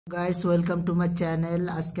Guys welcome to my channel.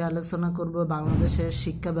 আজকে আলোচনা করব বাংলাদেশের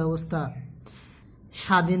শিক্ষা ব্যবস্থা।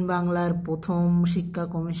 স্বাধীন বাংলার প্রথম শিক্ষা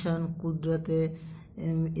কমিশন কুদরতে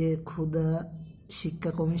এ খুদা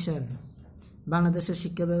শিক্ষা কমিশন। বাংলাদেশের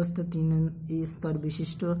শিক্ষা ব্যবস্থা 3 স্তর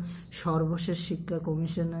বিশিষ্ট। সর্বশেষ শিক্ষা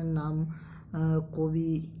কমিশনের নাম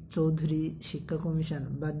কবি চৌধুরী শিক্ষা কমিশন।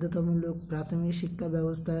 বাধ্যতামূলক প্রাথমিক শিক্ষা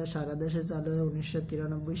ব্যবস্থা সারা দেশে চালু হয়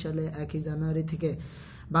 1993 সালে 1 জানুয়ারি থেকে।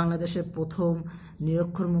 বাংলাদেশের প্রথম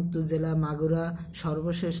নিরক্ষরমুক্ত জেলা মাগুরা,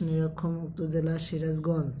 সর্বশেষ নিরক্ষরমুক্ত জেলা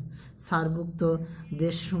সিরাজগঞ্জ। সার্কভুক্ত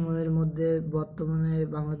দেশসমূহের মধ্যে বর্তমানে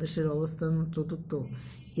বাংলাদেশের অবস্থান চতুর্থ।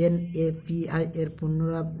 NAPI এর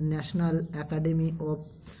পূর্ণরূপ national academy of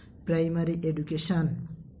primary education.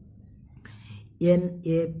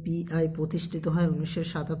 NAPI প্রতিষ্ঠিত হয়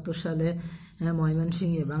 1977 সালে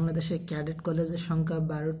ময়মনসিংহে। বাংলাদেশের ক্যাডেট কলেজের সংখ্যা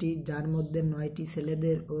 12টি, যার মধ্যে 9টি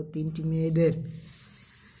ছেলেদের ও 3টি মেয়েদের।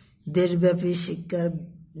 দেশব্যাপী শিক্ষার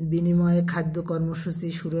বিনিময়ে খাদ্য কর্মসূচি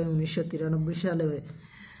শুরু হয় 1993 সালে।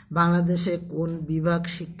 বাংলাদেশে কোন বিভাগ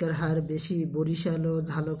শিক্ষার হার বেশি? বরিশাল ও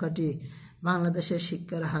ঝালকাঠি। বাংলাদেশের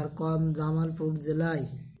শিক্ষার হার কম জামালপুর জেলায়।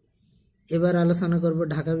 এবার আলোচনা করব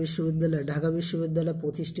ঢাকা বিশ্ববিদ্যালয়। ঢাকা বিশ্ববিদ্যালয়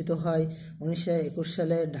প্রতিষ্ঠিত হয় 1921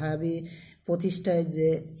 সালে। ঢাবি প্রতিষ্ঠায় যে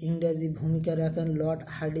ইংরেজি ভূমিকা রাখেন লর্ড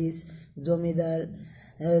হার্ডিঞ্জ।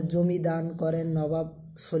 জমিদান করেন নবাব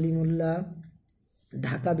সলিমুল্লাহ।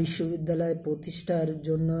 ঢাকা বিশ্ববিদ্যালয় প্রতিষ্ঠার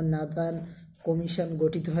জন্য নাথান কমিশন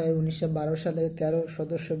গঠিত হয় 1912 সালে। 13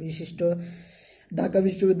 সদস্য বিশিষ্ট ঢাকা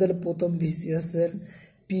বিশ্ববিদ্যালয়ের প্রথম ভিসি হচ্ছেন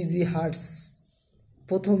PG হার্টস।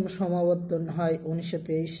 প্রথম সমাবর্তন হয়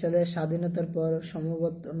 1923 সালে। স্বাধীনতার পর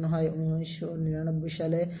সমাবর্তন হয় 1999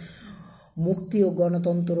 সালে। মুক্তি ও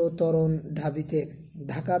গণতন্ত্র ত্বরণ ঢাবিতে।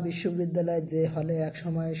 ঢাকা বিশ্ববিদ্যালয় যে হলে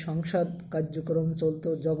একসময় সংসদ কার্যক্রম চলত,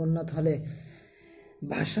 জগন্নাথ হলে।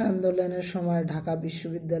 ভাষা আন্দোলনের সময় ঢাকা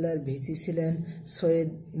বিশ্ববিদ্যালয়ের ভিসি ছিলেন সৈয়দ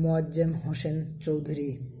মোয়াজ্জেম হোসেন চৌধুরী।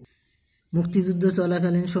 মুক্তিযুদ্ধ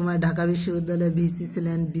চলাকালীন সময় ঢাকা বিশ্ববিদ্যালয়ের ভিসি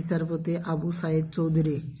ছিলেন বিচারপতি আবু সাইদ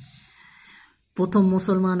চৌধুরী। প্রথম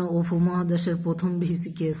মুসলমান ও উপমহাদেশের প্রথম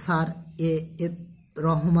VCK sir A.F.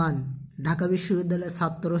 Rahman. Dhaka বিশ্ববিদ্যালয়ের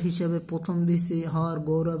ছাত্র হিসেবে প্রথম ভিসি হওয়ার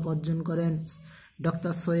গৌরব অর্জন করেন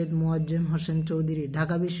ডক্টর সৈয়দ মোয়াজ্জেম হোসেন চৌধুরী।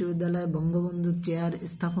 ঢাকা বিশ্ববিদ্যালয়ে বঙ্গবন্ধু চেয়ার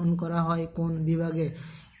স্থাপন করা হয় কোন বিভাগে?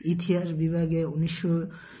 ইতিহাস বিভাগে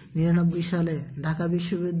 1999 সালে। ঢাকা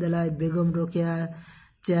বিশ্ববিদ্যালয়ে বেগম রোকেয়া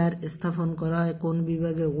চেয়ার স্থাপন করা হয় কোন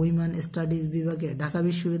বিভাগে? উইমেন স্টাডিজ বিভাগে। ঢাকা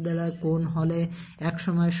বিশ্ববিদ্যালয় কোন হলে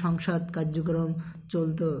একসময় সংসদ কার্যক্রম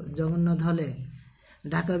চলত? জগন্নাথ হলে।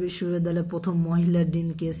 ঢাকা বিশ্ববিদ্যালয়ের প্রথম মহিলা ডিন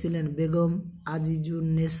কে ছিলেন? বেগম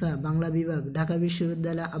আজিজুন্নেসা। বাংলা বিভাগ। ঢাকা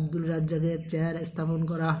বিশ্ববিদ্যালয়ে আব্দুল রাজ্জাকের চেয়ার স্থাপন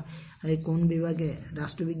করা হয় কোন বিভাগে?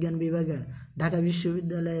 রাষ্ট্রবিজ্ঞান বিভাগে। ঢাকা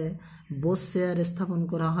বিশ্ববিদ্যালয়ে বোস চেয়ার স্থাপন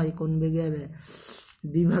করা হয় কোন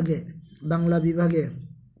বিভাগে? বাংলা বিভাগে।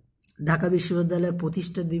 ঢাকা বিশ্ববিদ্যালয়ে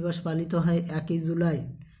প্রতিষ্ঠা দিবস পালিত হয় 1 জুলাই।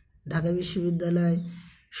 ঢাকা বিশ্ববিদ্যালয়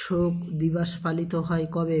শোক দিবস পালিত হয়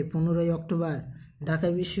কবে? 15 অক্টোবর। ঢাকা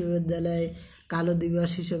বিশ্ববিদ্যালয়ে কালো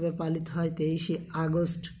দিবস হিসেবে পালিত হয় 23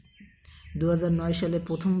 আগস্ট। 2009 সালে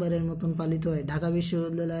প্রথমবারের মতন পালিত হয়। ঢাকা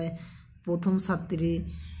বিশ্ববিদ্যালয়ে প্রথম ছাত্রী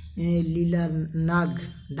লীলা নাগ।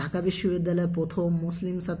 ঢাকা বিশ্ববিদ্যালয়ে প্রথম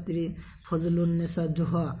মুসলিম ছাত্রী ফজলুন্নেসা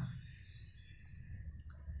Zoha.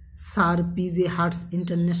 Sir PG hertz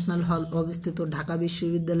international হল অবস্থিত ঢাকা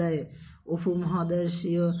বিশ্ববিদ্যালয়ে।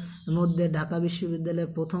 উপমহাদেশীয় মধ্যে ঢাকা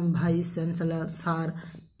বিশ্ববিদ্যালয়ের প্রথম vice chancellor sir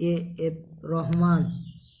A.F. Rahman.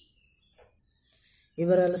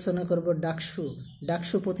 এবার আলোচনা করব ডাকসু।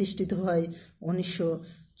 ডাকসু প্রতিষ্ঠিত হয়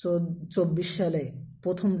 1924 সালে।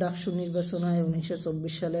 প্রথম ডাকসু নির্বাচন হয়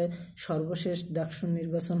 1924 সালে। সর্বশেষ ডাকসু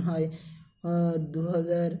নির্বাচন হয়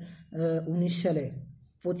 2019 সালে।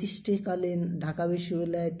 প্রতিষ্ঠাকালীন ঢাকা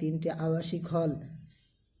বিশ্ববিদ্যালয়ে 3টি আবাসিক হল: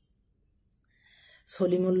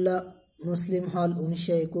 সলিমুল্লাহ মুসলিম হল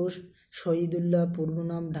 1921, শহীদুল্লাহ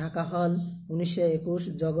পূর্বনাম ঢাকা হল 1921,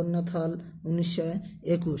 জগন্নাথ হল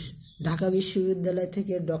 1921। ঢাকা বিশ্ববিদ্যালয়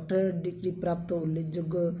থেকে ডক্টরেট ডিগ্রি প্রাপ্ত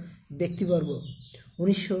উল্লেখযোগ্য ব্যক্তিবর্গ: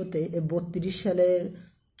 1932 সালের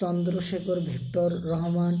চন্দ্রশেখর ভেক্টর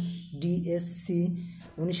রহমান DSc,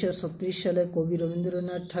 1936 সালে কবি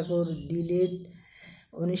রবীন্দ্রনাথ ঠাকুর D.Litt,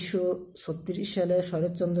 1936 সালে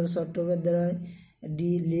শরৎচন্দ্র চট্টোপাধ্যায়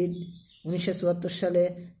D.Litt, 1974 সালে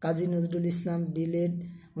কাজী নজরুল ইসলাম D.Litt,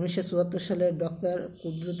 1974 সালে ডক্টর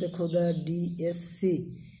কুদরতে খুদা DSc,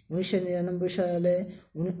 1999 সালে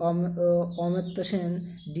অমর্ত্য সেন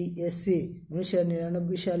DSc,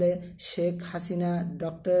 1999 সালে Sheikh Hasina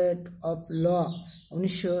doctorate of law,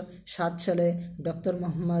 1907 সালে doctor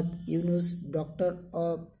Mohammad Yunus doctor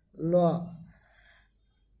of law,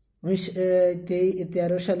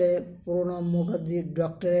 1913 সালে Pranab Mukherjee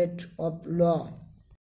doctorate of law.